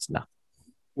points like it's nothing.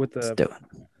 Let's do it.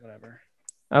 Whatever.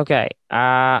 Okay,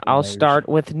 I'll start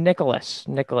with Nicholas.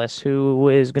 Nicholas, who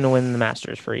is going to win the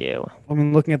Masters for you?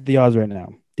 I'm looking at the odds right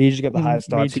now. DJ got the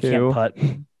highest odds. He can't putt.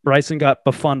 Bryson got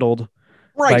befundled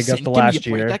by Augusta last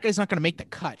year. That guy's not going to make the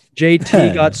cut.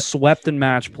 JT got swept in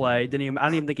match play. I don't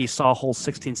even think he saw holes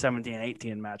 16, 17, and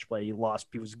 18 in match play. He lost.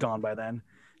 He was gone by then.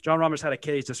 John Rahmer's had a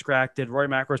kid. He's distracted. Rory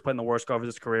McIlroy's playing the worst golf of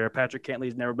his career. Patrick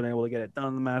Cantlay's never been able to get it done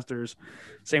in the Masters.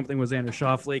 Same thing with Xander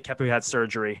Schauffele. Kepi had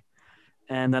surgery.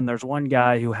 And then there's one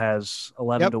guy who has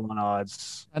 11 to 1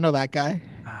 odds. I know that guy.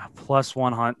 Plus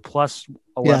 100, plus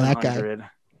 1100. Yeah, that guy.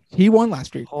 He won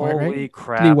last week. Holy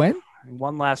crap. Did he win? He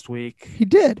won last week. He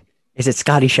did. Is it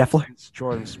Scotty Scheffler? It's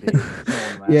Jordan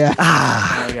Spieth. Yeah.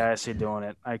 The guy I see doing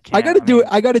it. I can't. I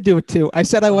got to do it too. I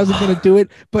said I wasn't going to do it,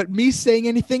 but me saying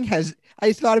anything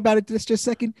I thought about it just a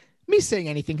second. Me saying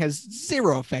anything has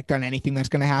 0 effect on anything that's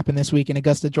going to happen this week in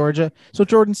Augusta, Georgia. So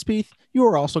Jordan Spieth, you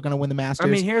are also going to win the Masters. I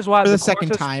mean, here's why for the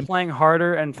second time, playing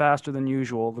harder and faster than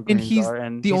usual. The greens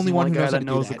and he's the only one who knows how to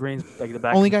do that. The greens, like the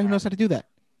back. Only guy who knows how to do that.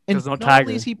 And there's no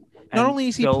Tiger. Not only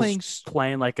is he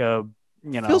playing like a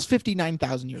Phil's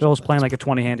 59,000 years. Phil's playing like a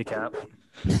 20 handicap.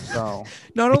 So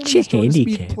not only is Jordan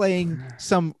Spieth playing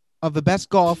some of the best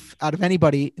golf out of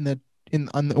anybody in the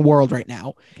world right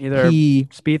now. Either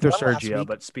Spieth or Sergio,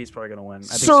 but Spieth's probably gonna win.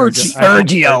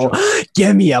 Sergio,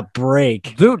 give me a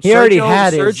break, dude. He already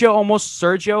had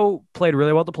Sergio played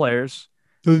really well with the players,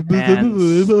 and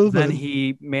then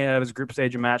he made it out of his group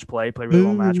stage a match play. Played really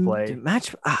well match play.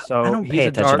 So I don't pay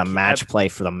attention to match play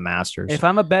for the Masters. If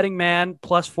I'm a betting man,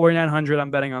 plus 4,900,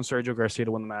 I'm betting on Sergio Garcia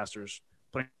to win the Masters.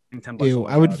 Ew,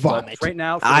 I would vomit right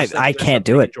now. I can't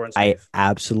do it. I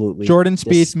absolutely Jordan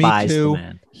Spieth, me too.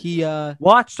 He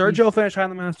watch Sergio finish high in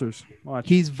the Masters. Watch.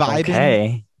 He's vibing.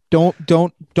 Okay.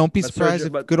 Don't be surprised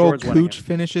if good old Cooch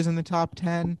finishes in the top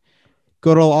 10.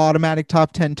 Good old automatic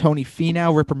top 10. Tony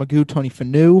Finau, Ripper Magoo, Tony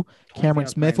Finau, Cameron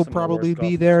Smith will probably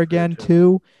be there again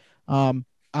too. I'm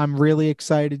really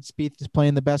excited. Spieth is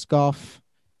playing the best golf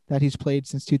that he's played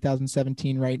since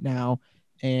 2017 right now,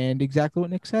 and exactly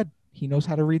what Nick said. He knows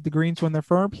how to read the greens when they're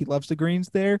firm. He loves the greens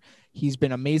there. He's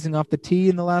been amazing off the tee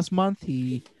in the last month.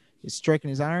 He is striking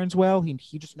his irons well.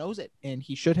 He just knows it. And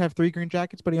he should have 3 green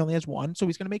jackets, but he only has 1. So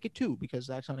he's going to make it 2 because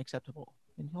that's unacceptable.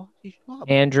 And he should have.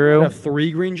 Andrew. Have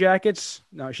 3 green jackets?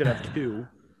 No, he should have 2.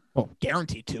 Well,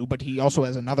 guaranteed 2, but he also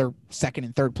has another 2nd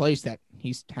and 3rd place that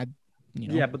he's had You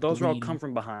know, Yeah, but those the are all lead. come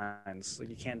from behinds. Like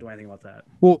you can't do anything about that.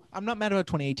 Well, I'm not mad about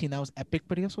 2018. That was epic,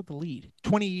 but he also had the lead.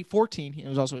 2014, it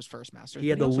was also his first Masters. He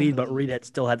had the also lead, but Reed had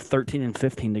still had 13 and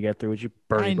 15 to get through, which you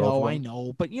birdied both of them. I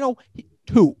know, but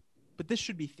 2. But this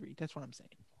should be 3. That's what I'm saying.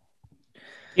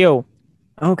 You.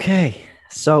 Okay.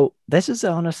 So this is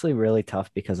honestly really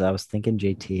tough because I was thinking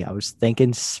JT. I was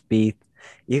thinking Spieth.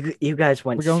 You guys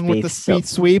went We're going Spieth, with the Spieth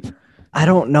sweep. I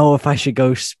don't know if I should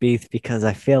go Spieth because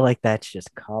I feel like that's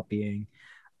just copying.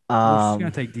 We're just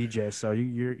gonna take DJ, so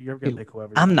you're gonna pick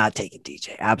whoever. I'm not taking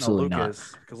DJ. Absolutely no, Luke not.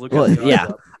 is, Luke Well, has the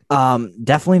odds yeah. up.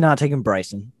 Definitely not taking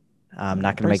Bryson. I'm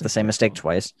not going to make the Bryson's same mistake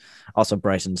twice. Also,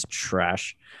 Bryson's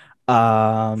trash.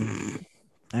 I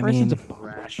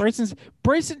Bryson's mean,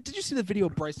 Bryson. Did you see the video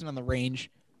of Bryson on the range?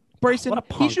 Bryson, What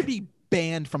a he punk. should be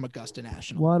banned from Augusta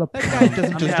National. What a That guy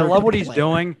doesn't I deserve love to what he's play.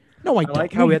 doing. No, I I don't.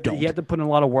 like No, how you he had to put in a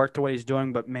lot of work to what he's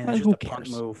doing, but man, it's Who just a punk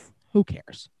cares? move. Who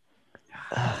cares?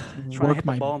 Trying to Work hit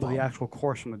my the ball into bum. the actual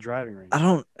course from the driving range. I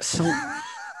don't. So,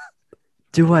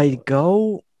 do I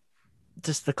go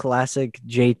just the classic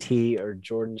JT or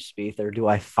Jordan Spieth, or do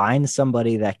I find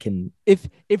somebody that can? If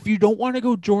you don't want to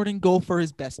go Jordan, go for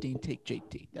his best team. Take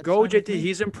JT. That's Go fine with JT. me.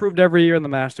 He's improved every year in the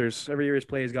Masters. Every year his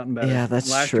play has gotten better. Yeah, that's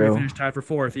Last year true. he finished tied for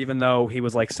 4th, even though he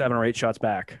was like 7 or 8 shots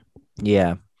back.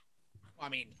 Yeah. I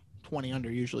mean, 20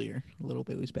 under usually you're a little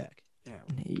bit was back.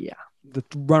 Yeah. The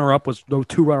runner-up was those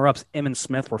 2 runner-ups. Em and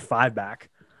Smith were 5 back.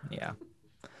 Yeah.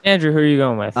 Andrew, who are you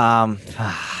going with?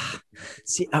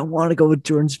 See, I want to go with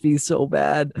Jordan Spieth so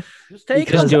bad Just take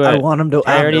because do I it. want him to.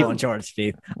 I I'm already- going Jordan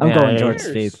Spieth. I'm Yeah, going yeah, Jordan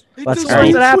yeah. Spieth. It's Let's a go.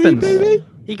 sweet That happens. baby.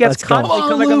 He gets Let's go. constantly Come on,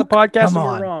 come back on the Luke. podcast Come and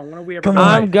on. we're wrong. When are we ever Come wrong?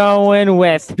 on. I'm going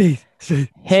with Spieth.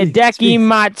 Hideki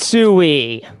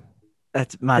Matsui,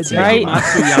 That's Matsuyama. Right?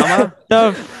 Matsuyama.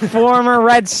 the former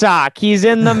Red Sox. He's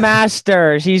in the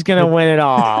Masters. He's going to win it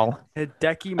all.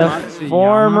 Hideki The Matsuyama.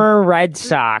 former Red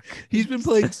Sox. He's been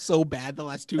playing so bad the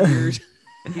last 2 years.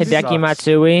 Hideki sucks.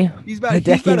 Matsui. He's about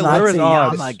Hideki to What are his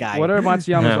Matsuyama odds? guy. What are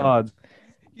Matsuyama's No. odds?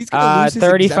 He's gonna lose his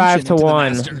 35 exemption to into the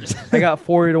 1. Masters. I got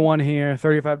 40 to 1 here,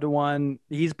 35 to 1.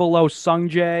 He's below Sung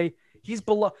Jae. He's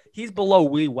below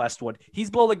Lee Westwood.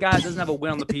 He's below the guy that doesn't have a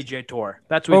win on the PGA Tour.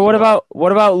 That's Or what.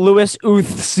 what about Louis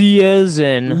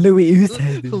Oosthuizen? Louis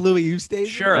Oosthuizen. Louis Oosthuizen.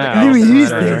 Sure, the Yeah. guy Louis has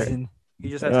surgery. Oosthuizen. He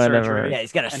just had Whatever. surgery. Yeah,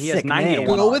 he's got a And he has sick 90 to name.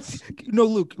 1 Go odds.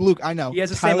 with Luke. I know. He has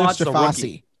the same Tyler odds as a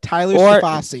rookie. Tyler Or-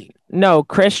 Stafasi. No,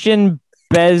 Christian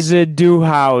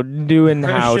Duenhout.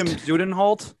 Christian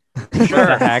Zudenholt. What the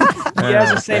Sure. heck? He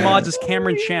has the same odds as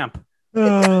Cameron Champ.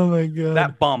 Oh my god.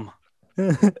 That bum.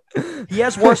 He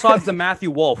has worse odds than Matthew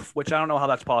Wolf, which I don't know how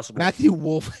that's possible. Matthew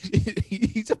Wolf.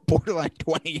 He's a borderline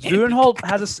 20. Zudenholt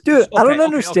has a Dude, I okay, don't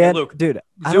understand. Luke. Dude,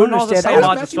 I don't Zudenholt's the understand. same How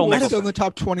odds is as Matthew Phil Wolf Mickelson. still in the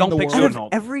top 20 Don't in the pick world? Zudenholt.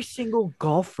 Every single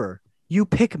golfer, you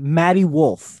pick Matty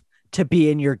Wolf to be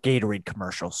in your Gatorade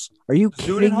commercials. Are you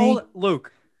kidding me? Zudenholt,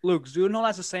 Luke, Zudenholt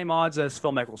has the same odds as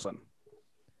Phil Mickelson.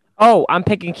 Oh, I'm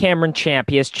picking Cameron Champ.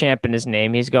 He has Champ in his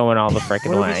name. He's going all the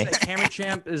freaking What did we way. say? Cameron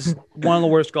Champ is one of the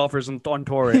worst golfers on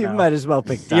tour right You now. might as well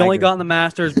pick He only Tiger. got in the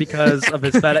Masters because of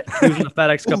his FedEx. He was in the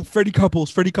FedEx Cup. Oh, Freddie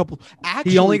Couples.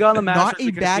 Actually, He only got in the not Masters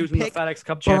a because he bad was in the pick. FedEx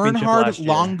Cup championship Bernhard last year.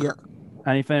 Longer.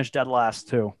 And he finished dead last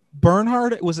too.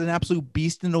 Bernhard was an absolute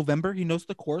beast in November. He knows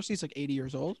the course. He's like 80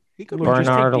 years old. He could Luke, just take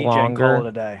Bernhard DJ and call Longer. it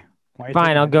a day. Why are you Fine,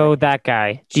 taking I'll Hideki? go with that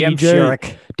guy. Jim DJ,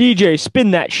 Furyk. DJ,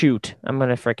 spin that shoot. I'm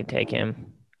gonna freaking take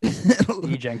him.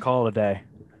 DJ and call it a day.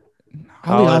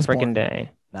 All the Osborne. freaking day.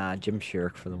 Nah, Jim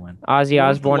Furyk for the win. Ozzy Who's the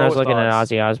Osbourne. I was lowest looking at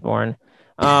odds? Ozzy Osbourne.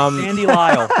 Sandy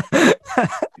Lyle.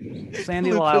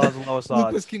 Sandy Luke Lyle was- has the lowest Luke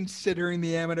odds. was considering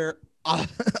the amateur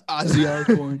Ozzy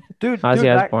Osbourne. Dude, Ozzy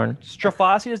that- Osbourne.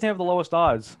 Strafasi doesn't have the lowest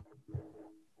odds.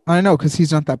 I know, because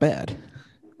he's not that bad.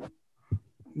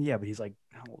 Yeah, but he's like,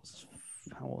 how old is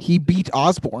He beat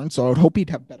Osborne, so I would hope he'd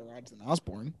have better odds than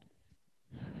Osborne.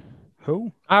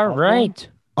 who? All Osbourne? right.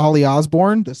 Ollie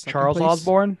Osborne, the second Charles place.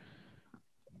 Osborne?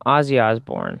 Ozzy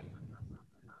Osbourne.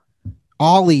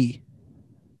 Ollie.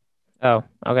 Oh,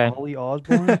 okay. Ollie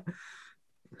Osborne?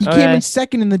 He Okay. came in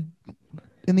second in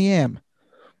the AM.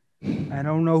 I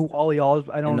don't know who Ollie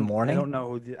Osborne. I don't. In the morning? I don't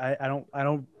know who. I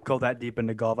don't go that deep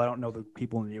into golf. I don't know the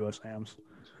people in the USAMs.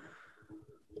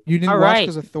 You didn't All watch right.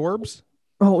 because of Thorbs?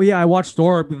 Oh yeah, I watched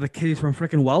Thor with the kids from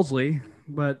freaking Wellesley,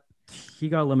 but he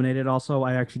got eliminated. Also,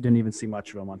 I actually didn't even see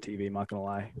much of him on TV. I'm not gonna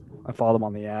lie. I followed him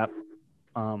on the app.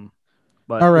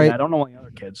 But All right. yeah, I don't know any other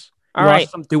kids. All You watched right.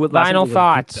 some dude with last Final name was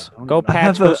thoughts. Gupta. I don't Go even know.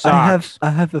 Pats, go Sox. I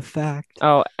have a fact.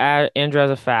 Oh, Andrew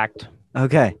has a fact.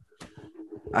 Okay.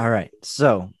 All right.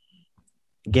 So,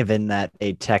 given that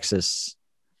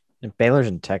Baylor's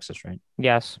in Texas, right?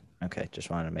 Yes. Okay, just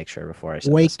wanted to make sure before I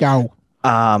said this. Waco.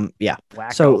 Yeah.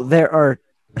 Wacko. So there are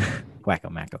Wacko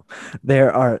Macko.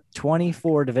 There are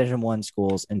 24 Division I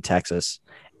schools in Texas,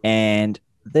 and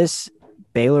this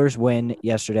Baylor's win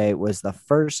yesterday was the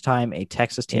first time a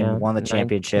Texas team won the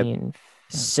championship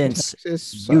since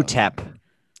Texas, UTEP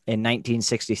in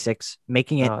 1966,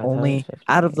 making it only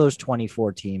out of those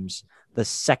 24 teams the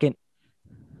second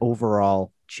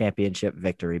overall championship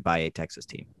victory by a Texas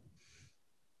team.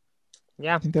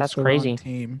 Yeah, I think that's the crazy. wrong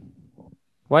team.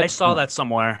 I saw that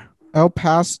somewhere.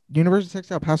 University of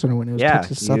Texas El Paso to win. It was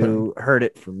Texas Southern. You heard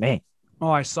it from me. Oh,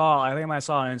 I saw on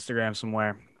Instagram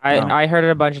somewhere. I heard it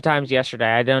a bunch of times yesterday.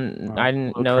 I didn't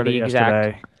Luke know heard the it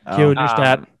exact. Q, new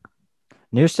stat.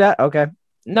 New stat? Okay.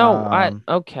 No,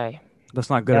 okay. That's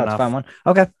not good That's enough. fine one.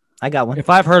 Okay, I got one. If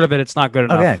I've heard of it, it's not good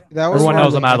enough. Okay. Everyone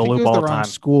knows I'm out of the loop I think it was all the the wrong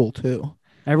time. school too.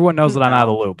 Everyone knows that I'm out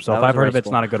of the loop. So That if was I've the heard right of it, it's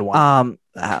school. not a good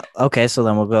one. Okay, so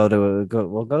then we'll go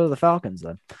to the Falcons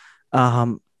then.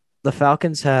 The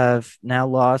Falcons have now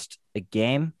lost a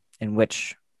game in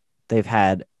which they've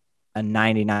had a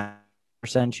 99%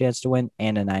 chance to win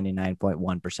and a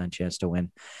 99.1% chance to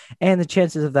win. And the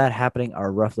chances of that happening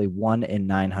are roughly 1 in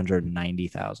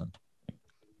 990,000.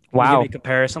 Wow. Give me a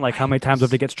comparison, like how many times have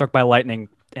they get struck by lightning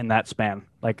in that span?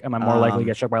 Like, am I more likely to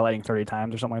get struck by lightning 30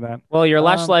 times or something like that? Well, you're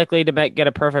less likely to get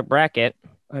a perfect bracket.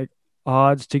 Like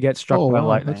odds to get struck by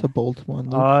lightning. That's a bold one.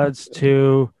 Luke. Odds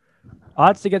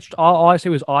to get all I say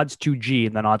was odds to G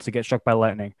and then odds to get struck by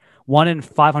lightning. 1 in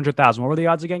 500,000. What were the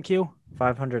odds again, Q?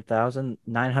 500,000,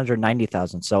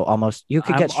 990,000. So almost you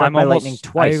could get struck by lightning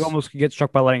twice. I almost could get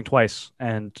struck by lightning twice,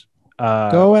 and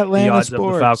go Atlanta the odds Sports.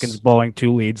 of the Falcons blowing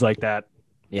 2 leads like that.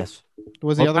 Yes.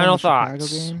 Was the other final one the Chicago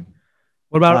thoughts? game?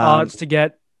 What about odds to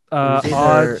get odds?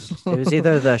 It was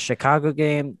either the Chicago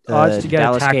game, the Odds to get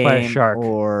Dallas attacked game, by a shark.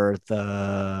 or the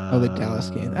Dallas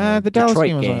game. The Dallas Detroit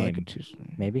game was only game. like a 2.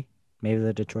 Maybe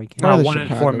the Detroit game. Or the 1 in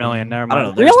Chicago 4 game. million. Never I mind.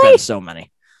 don't know. There's been so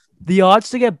many. The odds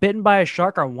to get bitten by a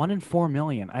shark are 1 in 4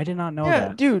 million. I did not know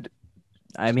that. Dude.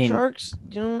 I mean, Sharks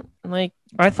don't like.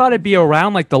 I thought it'd be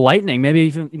around like the lightning, maybe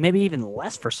even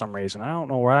less for some reason. I don't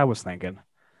know what I was thinking.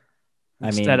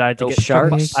 Instead, I had to get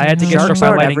sharks. struck. I had to get struck by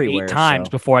aren't lightning everywhere, 8 times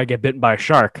so. before I get bitten by a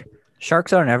shark.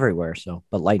 Sharks aren't everywhere,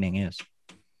 but lightning is.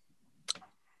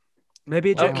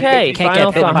 Maybe Okay, You can't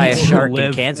final get bit by a thoughts. shark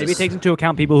in Kansas. Maybe it takes into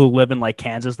account people who live in like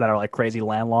Kansas that are like crazy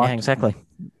landlocked. Yeah, exactly.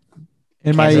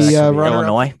 In my Kansas,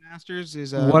 Illinois Masters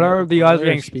is what are the odds of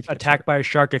getting attacked by a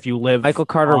shark if you live Michael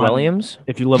Carter Williams?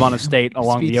 If you live on a state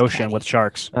along the Spieth's ocean caddy. with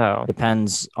sharks. Oh.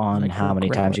 Depends on Like how many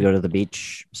times you go to the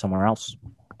beach somewhere else.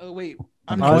 Oh wait,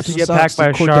 Odds to get attacked by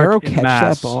a shark in catch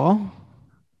Mass. that ball.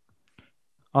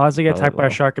 Odds to get attacked by a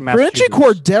shark in Richie Massachusetts.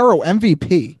 Cordero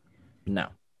MVP. No.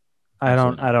 I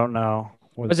don't know.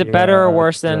 Was it better or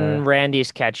worse than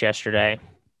Randy's catch yesterday?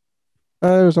 It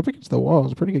was up against the wall. It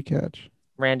was a pretty good catch.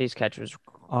 Randy's catch was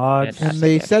odds? And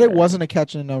they said it wasn't a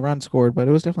catch and a run scored, but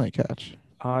it was definitely a catch.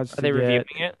 Odds. Are they reviewing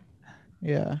it?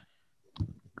 Yeah.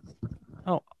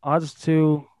 Oh, odds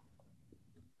to.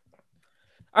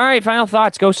 All right, final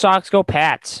thoughts. Go Sox, go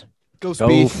Pats. Go Go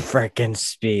Spieth. freaking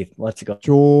Spieth. Let's go.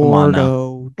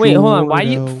 Jordo. Wait, hold on. Why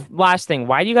do you last thing?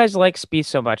 Why do you guys like Spieth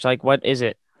so much? Like, what is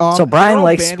it? So Brian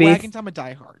likes Spieth. I'm a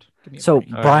diehard. Give me a So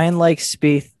break. Brian likes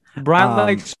Spieth. Brian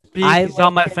likes Spieth. He's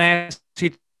on my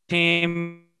fantasy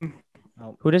team.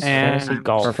 Who does And fantasy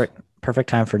golf? Perfect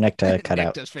time for Nick to cut Nick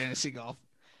out. does fantasy golf.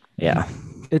 Yeah.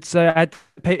 It's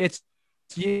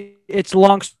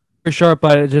long story short,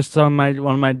 but it's just one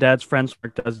of my dad's friends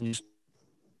does.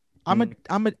 I'm a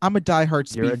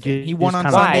diehard You're a Spieth fan. He he's won on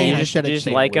kinda- Why? Sunday. You and I just, shed a you just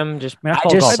tear. like him? Just I mean, I I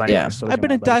just- golf yeah. anyway, so it I've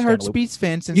been a doesn't matter. diehard Spieth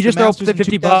fan since You just the throw Masters the in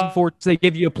 50 2004. bucks. They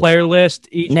give you a player list.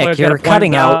 Each Nick, player's got you're a point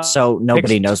cutting out, value. so nobody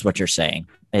Fixed- knows what you're saying.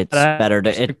 It's That- better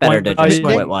to point just value.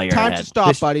 quit while you're Time ahead. to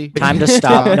stop, buddy. Time to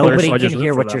stop. Uh, Nobody So I can just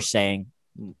hear root what for you're them. saying.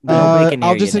 Nobody can hear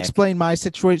I'll just you, Nick. explain my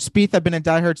situation. Spieth, I've been a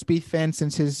diehard Spieth fan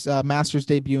since his Masters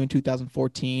debut in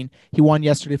 2014. He won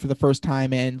yesterday for the first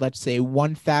time in, let's say,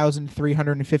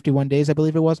 1,351 days, I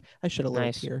believe it was. I should have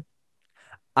lived here.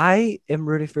 I am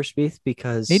rooting for Spieth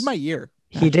because Made my year.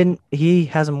 he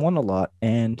hasn't won a lot,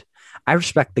 and I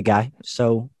respect the guy.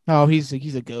 So Oh, he's a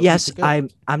goat. yes, He's a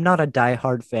goat. I'm not a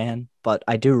diehard fan, but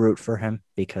I do root for him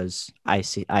because I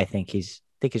think he's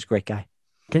a great guy.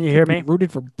 Can you hear me?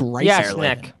 Rooted for Bryce. Yes, Harper.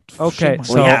 Nick. Okay, Shit,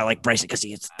 so- Well, yeah, I like Bryson because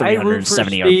he hits I root for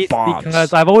 370 yard Spieth bombs.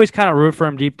 because I've always kind of root for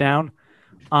him deep down.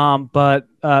 But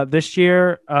this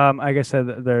year, like I said,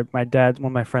 my dad, one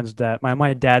of my friends' dad,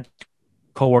 my dad's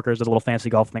coworkers did a little fancy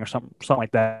golf thing or something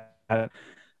like that.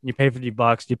 You pay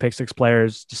 $50, you pick 6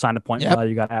 players, you sign the point Yep. value,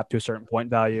 you got app to a certain point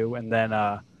value, and then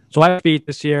So I beat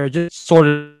this year, just sort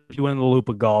of you in the loop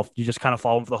of golf. You just kind of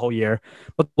follow them for the whole year.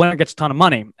 But the winner gets a ton of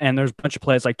money, and there's a bunch of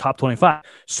players like top 25.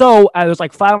 So there's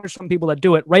like 500 some people that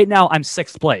do it. Right now, I'm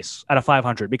 6th place out of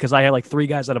 500 because I had like 3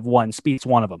 guys that have won. Spieth's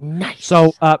one of them. Nice.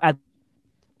 So at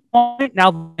point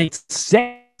now, it's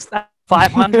 6th out of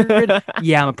 500.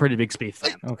 Yeah, I'm a pretty big Spieth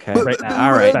fan. Okay. Right now.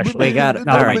 All right. Especially. We got it.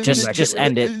 No, All right. right. Just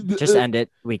end it. Just end it.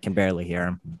 We can barely hear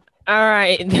him. All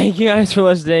right. Thank you guys for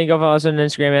listening. Go follow us on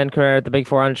Instagram and Twitter at the Big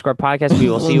 4 _ podcast. We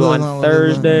will see you on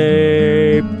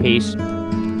Thursday. Peace.